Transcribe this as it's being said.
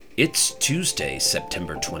It's Tuesday,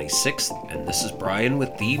 September 26th, and this is Brian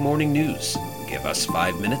with The Morning News. Give us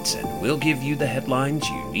 5 minutes and we'll give you the headlines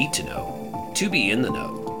you need to know to be in the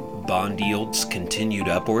know. Bond yields continued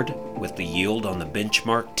upward, with the yield on the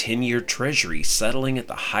benchmark 10-year Treasury settling at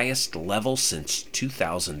the highest level since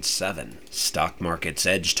 2007. Stock markets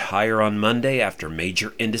edged higher on Monday after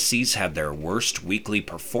major indices had their worst weekly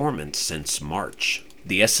performance since March.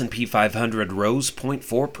 The S&P 500 rose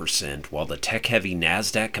 0.4%, while the tech-heavy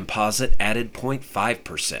NASDAQ composite added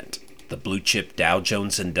 0.5%. The blue-chip Dow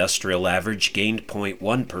Jones Industrial Average gained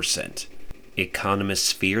 0.1%.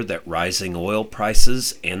 Economists fear that rising oil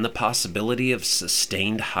prices and the possibility of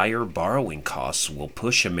sustained higher borrowing costs will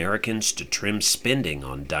push Americans to trim spending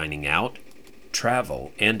on dining out,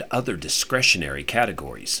 travel, and other discretionary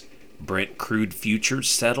categories. Brent crude futures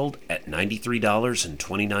settled at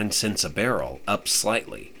 $93.29 a barrel, up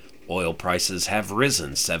slightly. Oil prices have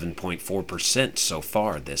risen 7.4% so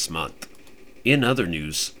far this month. In other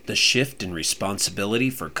news, the shift in responsibility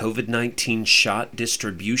for COVID-19 shot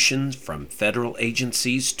distribution from federal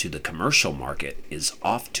agencies to the commercial market is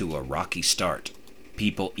off to a rocky start.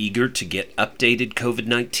 People eager to get updated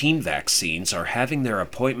COVID-19 vaccines are having their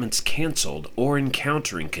appointments canceled or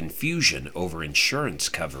encountering confusion over insurance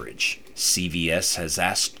coverage. CVS has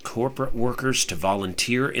asked corporate workers to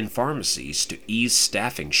volunteer in pharmacies to ease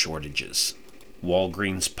staffing shortages.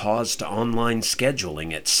 Walgreens paused online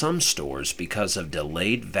scheduling at some stores because of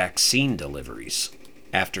delayed vaccine deliveries.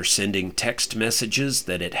 After sending text messages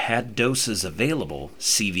that it had doses available,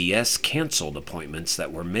 CVS canceled appointments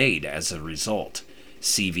that were made as a result.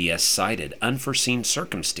 CVS cited unforeseen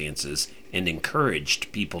circumstances and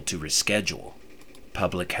encouraged people to reschedule.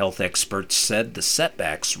 Public health experts said the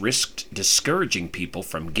setbacks risked discouraging people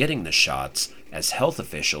from getting the shots, as health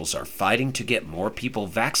officials are fighting to get more people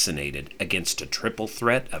vaccinated against a triple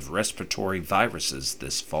threat of respiratory viruses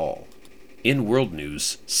this fall. In world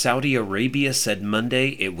news, Saudi Arabia said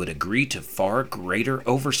Monday it would agree to far greater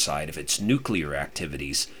oversight of its nuclear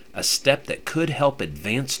activities, a step that could help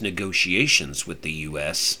advance negotiations with the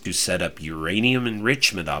U.S. to set up uranium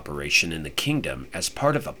enrichment operation in the kingdom as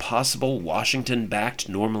part of a possible Washington-backed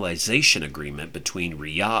normalization agreement between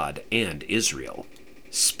Riyadh and Israel.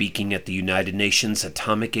 Speaking at the United Nations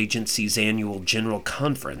Atomic Agency's annual General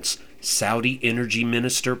Conference, Saudi Energy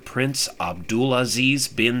Minister Prince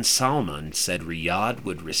Abdulaziz bin Salman said Riyadh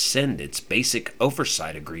would rescind its basic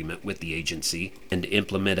oversight agreement with the agency and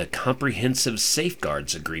implement a comprehensive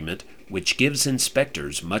safeguards agreement which gives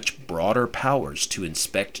inspectors much broader powers to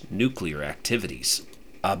inspect nuclear activities.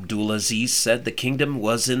 Abdulaziz said the kingdom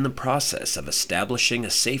was in the process of establishing a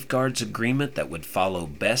safeguards agreement that would follow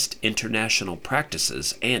best international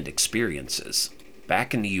practices and experiences.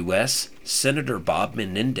 Back in the U.S., Senator Bob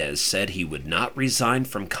Menendez said he would not resign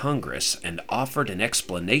from Congress and offered an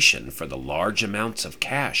explanation for the large amounts of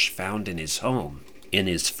cash found in his home. In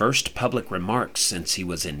his first public remarks since he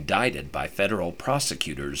was indicted by federal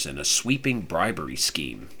prosecutors in a sweeping bribery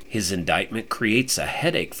scheme. His indictment creates a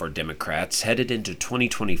headache for Democrats headed into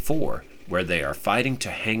 2024, where they are fighting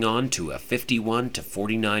to hang on to a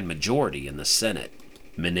 51-49 majority in the Senate.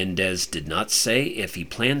 Menendez did not say if he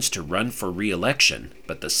plans to run for re-election,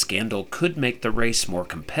 but the scandal could make the race more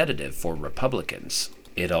competitive for Republicans.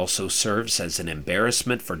 It also serves as an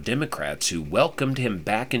embarrassment for Democrats who welcomed him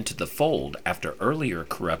back into the fold after earlier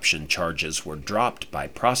corruption charges were dropped by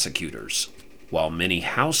prosecutors. While many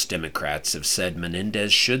House Democrats have said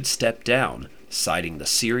Menendez should step down, citing the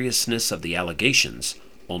seriousness of the allegations,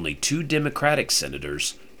 only 2 Democratic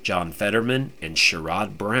senators, John Fetterman and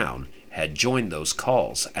Sherrod Brown, had joined those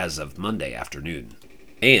calls as of Monday afternoon.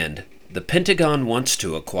 And the Pentagon wants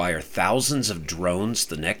to acquire thousands of drones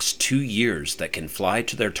the next 2 years that can fly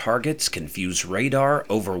to their targets, confuse radar,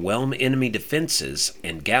 overwhelm enemy defenses,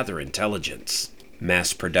 and gather intelligence.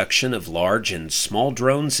 Mass production of large and small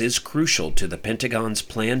drones is crucial to the Pentagon's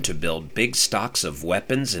plan to build big stocks of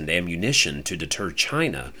weapons and ammunition to deter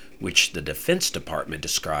China, which the Defense Department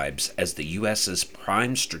describes as the U.S.'s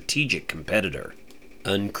prime strategic competitor.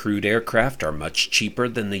 Uncrewed aircraft are much cheaper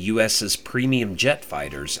than the U.S.'s premium jet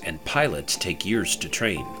fighters, and pilots take years to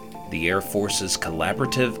train. The Air Force's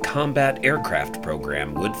Collaborative Combat Aircraft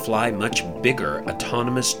program would fly much bigger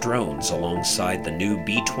autonomous drones alongside the new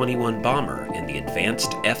B-21 bomber and the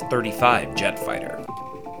advanced F-35 jet fighter.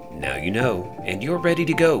 Now you know, and you're ready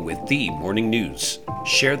to go with The Morning News.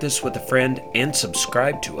 Share this with a friend and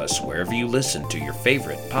subscribe to us wherever you listen to your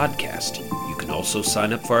favorite podcast. You can also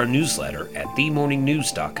sign up for our newsletter at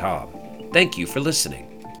themorningnews.com. Thank you for listening.